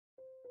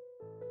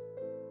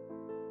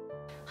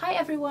Hi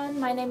everyone,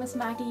 my name is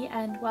Maggie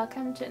and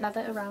welcome to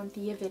another Around the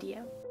Year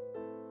video.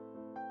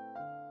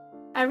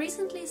 I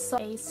recently saw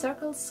a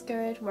circle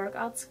skirt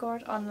workout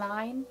skirt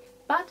online,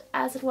 but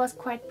as it was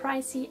quite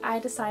pricey, I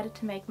decided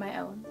to make my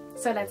own.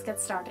 So let's get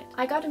started.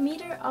 I got a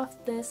meter of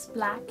this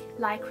black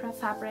lycra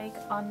fabric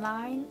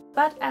online,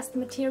 but as the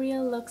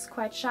material looks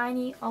quite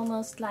shiny,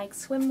 almost like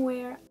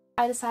swimwear,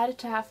 I decided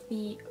to have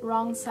the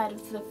wrong side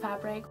of the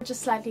fabric, which is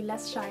slightly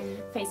less shiny,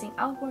 facing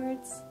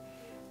outwards.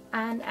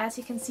 And as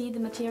you can see,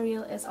 the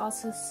material is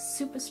also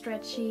super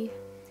stretchy,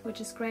 which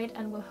is great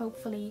and will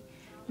hopefully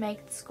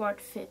make the skirt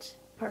fit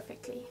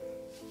perfectly.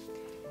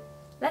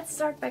 Let's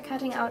start by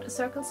cutting out a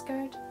circle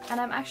skirt,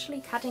 and I'm actually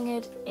cutting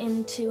it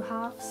in two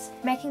halves,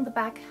 making the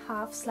back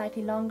half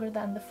slightly longer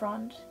than the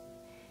front.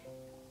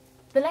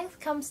 The length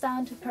comes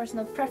down to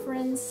personal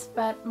preference,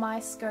 but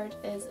my skirt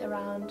is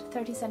around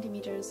 30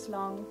 centimeters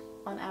long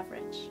on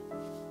average.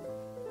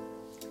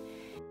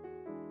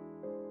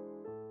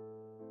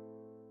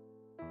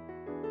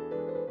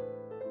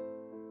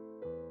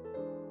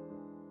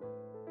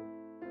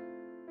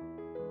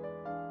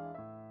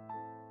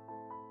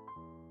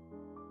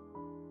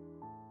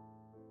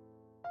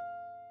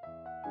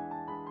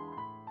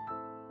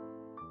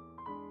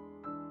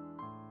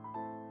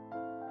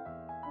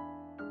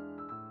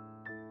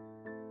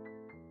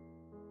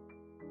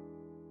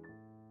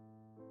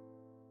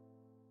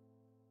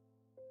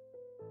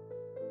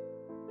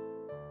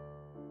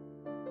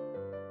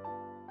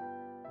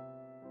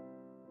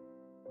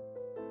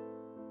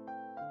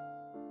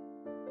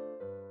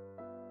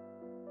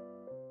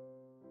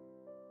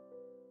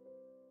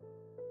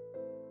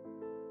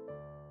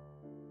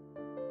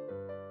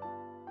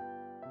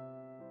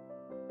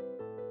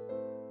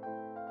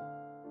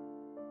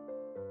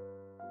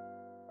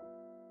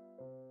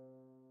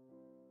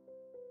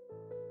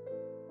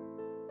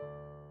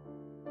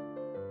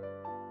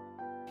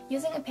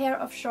 Using a pair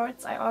of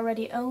shorts I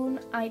already own,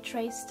 I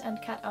traced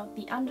and cut out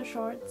the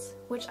undershorts,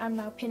 which I'm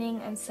now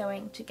pinning and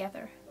sewing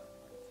together.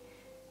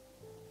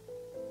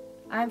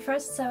 I'm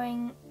first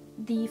sewing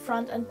the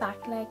front and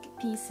back leg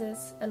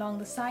pieces along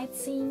the side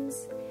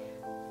seams,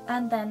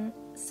 and then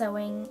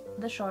sewing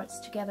the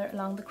shorts together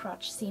along the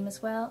crotch seam as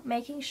well,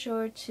 making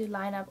sure to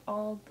line up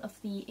all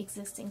of the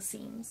existing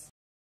seams.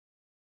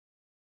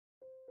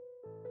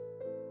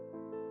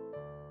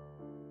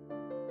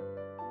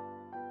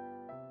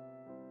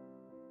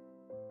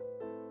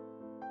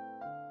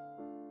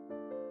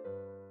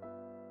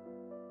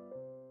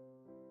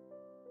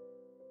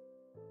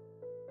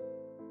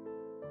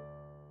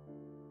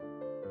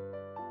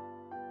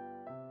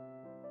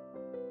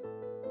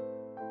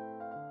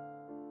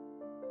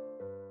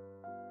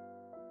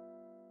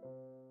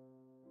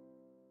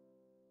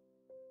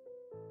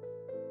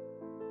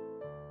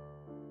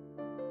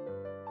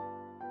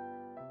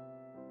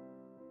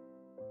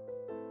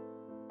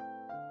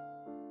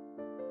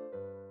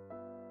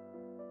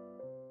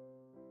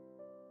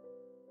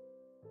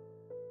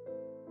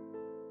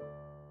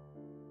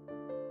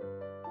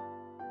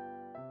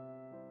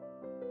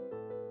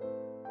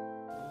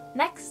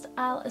 Next,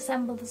 I'll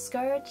assemble the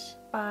skirt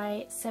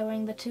by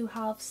sewing the two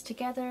halves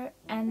together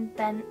and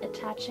then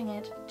attaching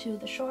it to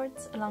the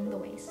shorts along the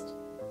waist.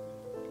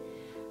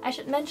 I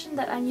should mention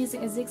that I'm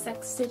using a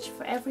zigzag stitch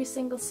for every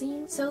single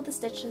seam, so the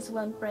stitches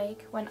won't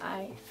break when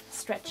I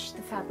stretch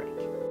the fabric.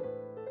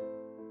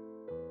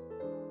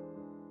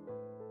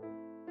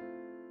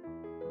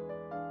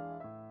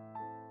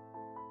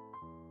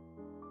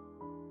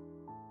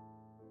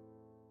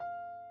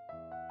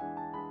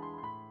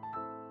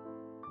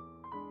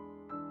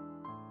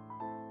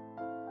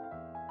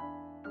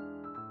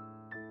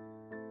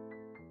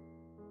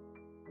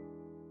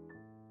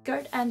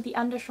 Skirt and the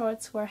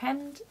undershorts were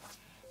hemmed,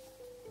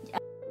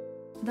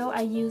 though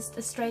I used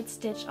a straight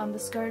stitch on the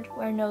skirt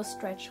where no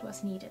stretch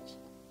was needed.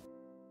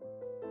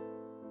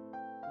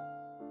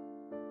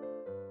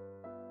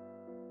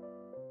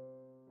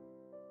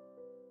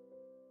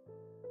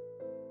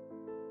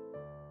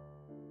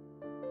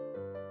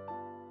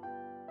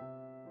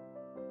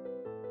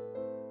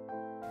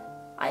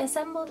 I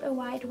assembled a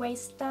wide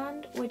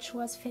waistband which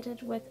was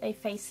fitted with a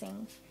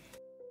facing,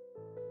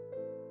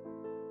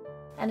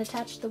 and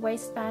attached the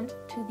waistband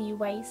to the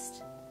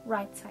waist,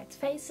 right sides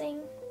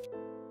facing.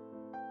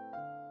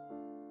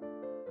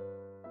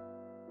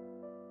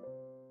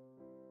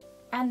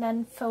 And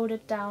then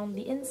folded down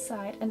the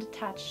inside and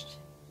attached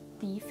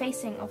the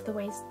facing of the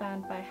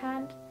waistband by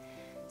hand,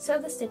 so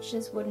the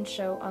stitches wouldn't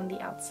show on the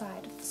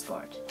outside of the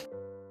skirt.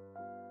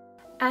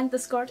 And the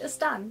skirt is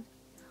done!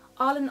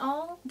 All in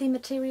all, the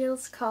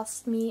materials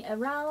cost me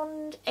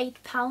around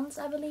 £8,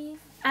 I believe.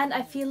 And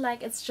I feel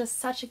like it's just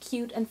such a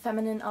cute and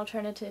feminine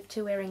alternative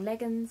to wearing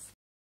leggings.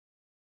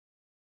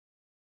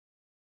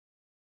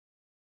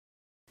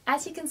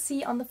 As you can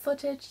see on the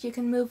footage, you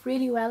can move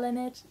really well in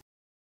it,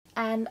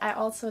 and I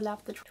also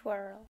love the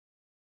twirl.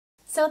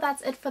 So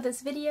that's it for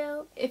this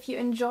video. If you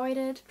enjoyed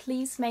it,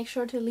 please make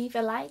sure to leave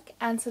a like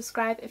and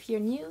subscribe if you're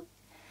new,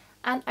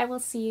 and I will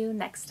see you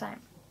next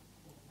time.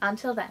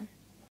 Until then.